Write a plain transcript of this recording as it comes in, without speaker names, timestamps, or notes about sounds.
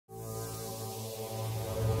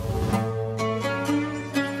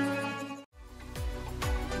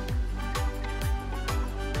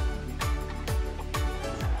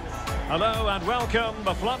Hello and welcome.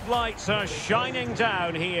 The floodlights are shining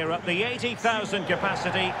down here at the 80,000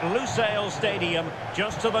 capacity Lusail Stadium,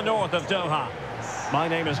 just to the north of Doha. My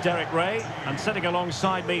name is Derek Ray, and sitting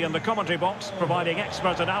alongside me in the commentary box, providing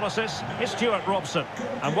expert analysis, is Stuart Robson.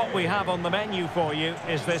 And what we have on the menu for you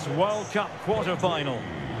is this World Cup quarter-final.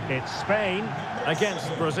 It's Spain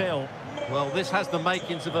against Brazil. Well, this has the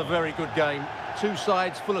makings of a very good game. Two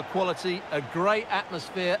sides full of quality, a great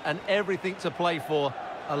atmosphere and everything to play for.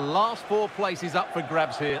 A last four places up for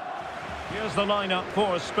grabs here. Here's the lineup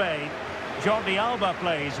for Spain. Jordi Alba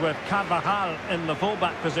plays with Carvajal in the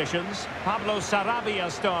fullback positions. Pablo Sarabia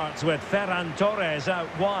starts with Ferran Torres out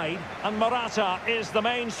wide. And Morata is the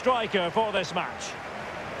main striker for this match.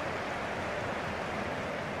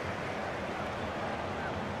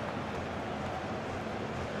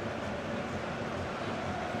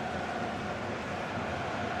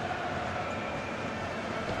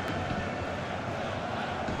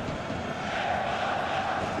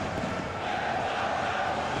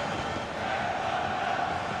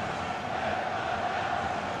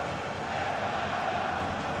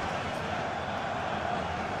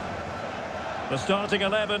 The starting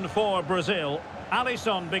 11 for Brazil.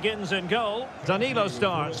 Alisson begins in goal. Danilo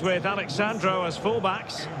starts with Alexandro as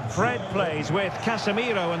fullbacks. Fred plays with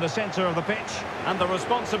Casemiro in the centre of the pitch. And the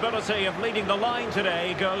responsibility of leading the line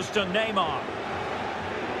today goes to Neymar.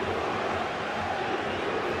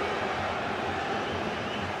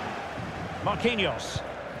 Marquinhos.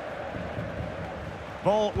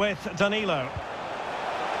 Ball with Danilo.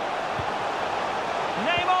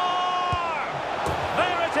 Neymar!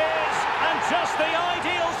 There it is! And just the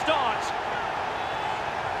ideal start.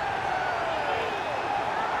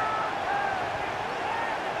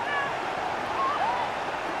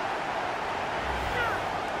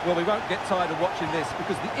 Well, we won't get tired of watching this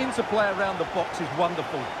because the interplay around the box is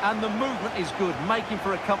wonderful and the movement is good, making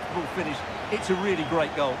for a comfortable finish. It's a really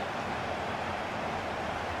great goal.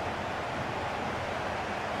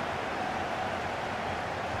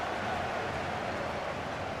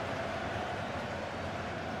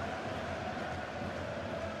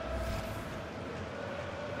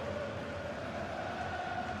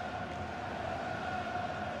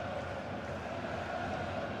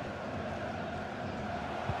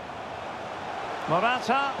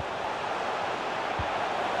 Morata.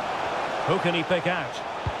 Who can he pick out?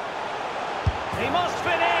 He must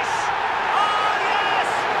finish! Oh, yes!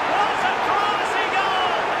 What a classy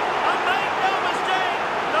goal! And make no mistake,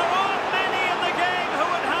 there aren't many in the game who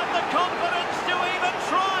would have the confidence to even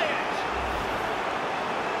try it.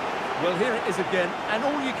 Well, here it is again, and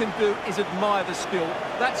all you can do is admire the skill.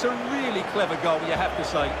 That's a really clever goal, you have to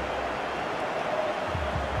say.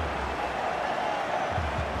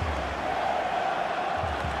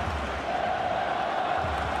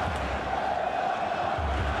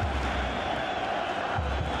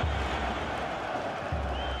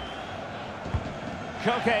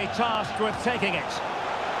 Koke tasked with taking it.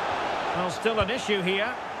 Well, still an issue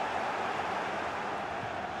here.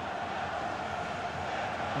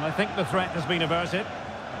 And I think the threat has been averted.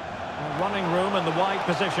 Running room in the wide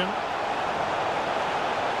position.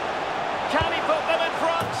 Can he put them in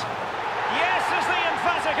front? Yes is the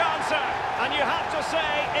emphatic answer. And you have to say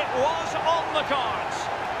it was on the cards.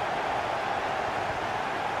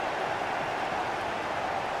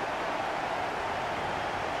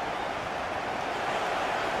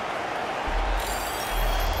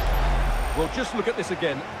 Well, just look at this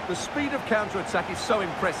again. The speed of counter-attack is so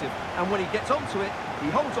impressive, and when he gets onto it, he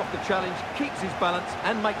holds off the challenge, keeps his balance,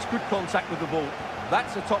 and makes good contact with the ball.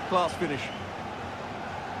 That's a top-class finish.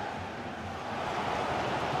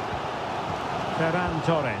 Ferran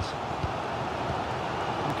Torres.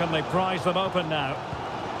 And can they prize them open now?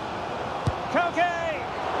 Koke!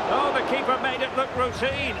 Oh, the keeper made it look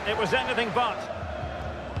routine. It was anything but.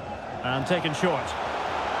 And taken short.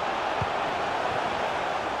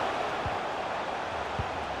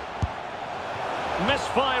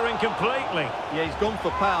 Misfiring completely. Yeah, he's gone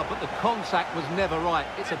for power, but the contact was never right.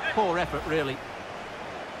 It's a poor effort, really.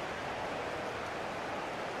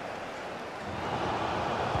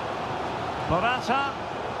 Morata.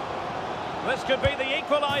 This could be the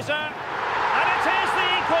equaliser. And it is the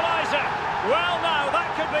equaliser. Well, now,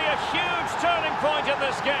 that could be a huge turning point in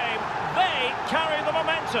this game. They carry the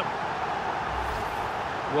momentum.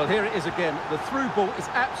 Well, here it is again. The through ball is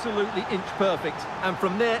absolutely inch perfect. And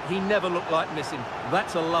from there, he never looked like missing.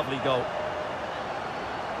 That's a lovely goal.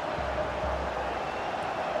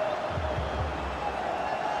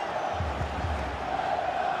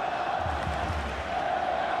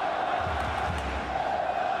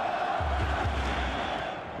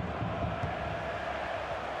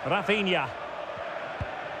 Rafinha.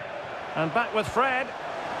 And back with Fred.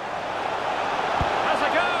 Has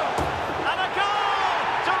a go! And a goal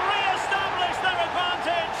to re-establish their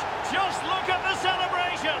advantage! Just look at the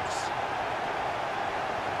celebrations!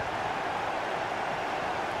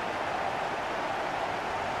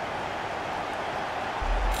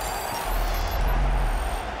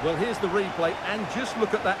 Well, here's the replay, and just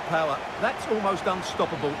look at that power. That's almost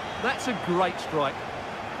unstoppable. That's a great strike.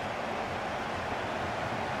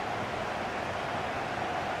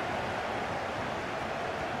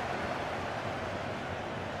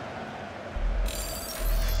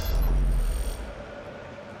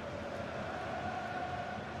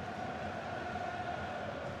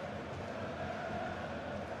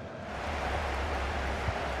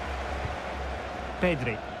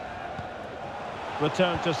 Pedri.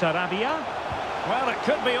 Return to Sarabia. Well, it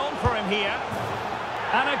could be on for him here.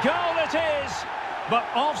 And a goal it is. But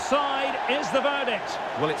offside is the verdict.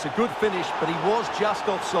 Well, it's a good finish, but he was just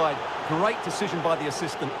offside. Great decision by the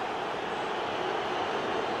assistant.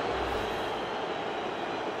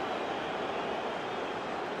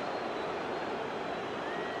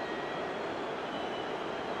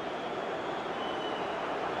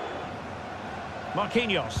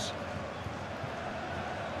 Marquinhos.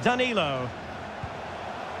 Danilo.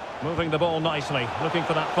 Moving the ball nicely, looking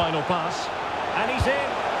for that final pass. And he's in.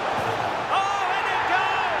 Oh, and it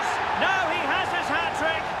goes! Now he has his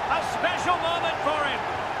hat-trick. A special moment for him.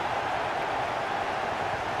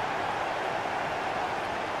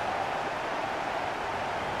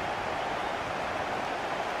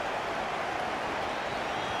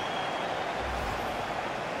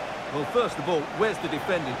 Well, first of all, where's the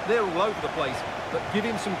defending? They're all over the place. But give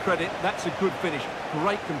him some credit. That's a good finish.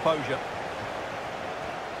 Great composure.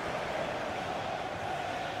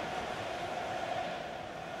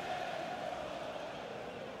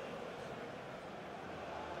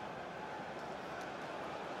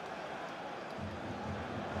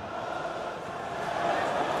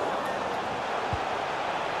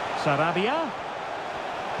 Sarabia.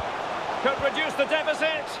 Could reduce the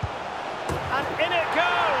deficit. And in it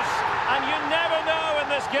goes. And you never know in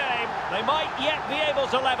this game. They might yet be able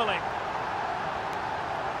to level it.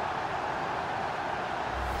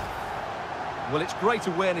 Well, it's great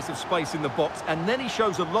awareness of space in the box, and then he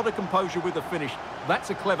shows a lot of composure with the finish. That's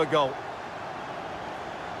a clever goal.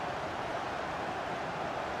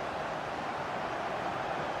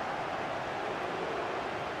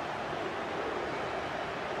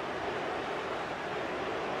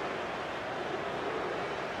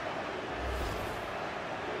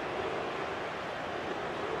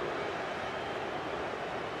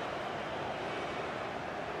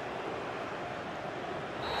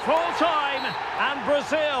 Full time, and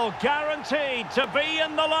Brazil guaranteed to be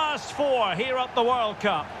in the last four here at the World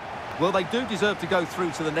Cup. Well, they do deserve to go through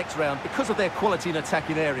to the next round because of their quality in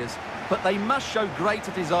attacking areas. But they must show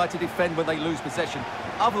greater desire to defend when they lose possession.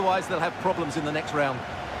 Otherwise, they'll have problems in the next round.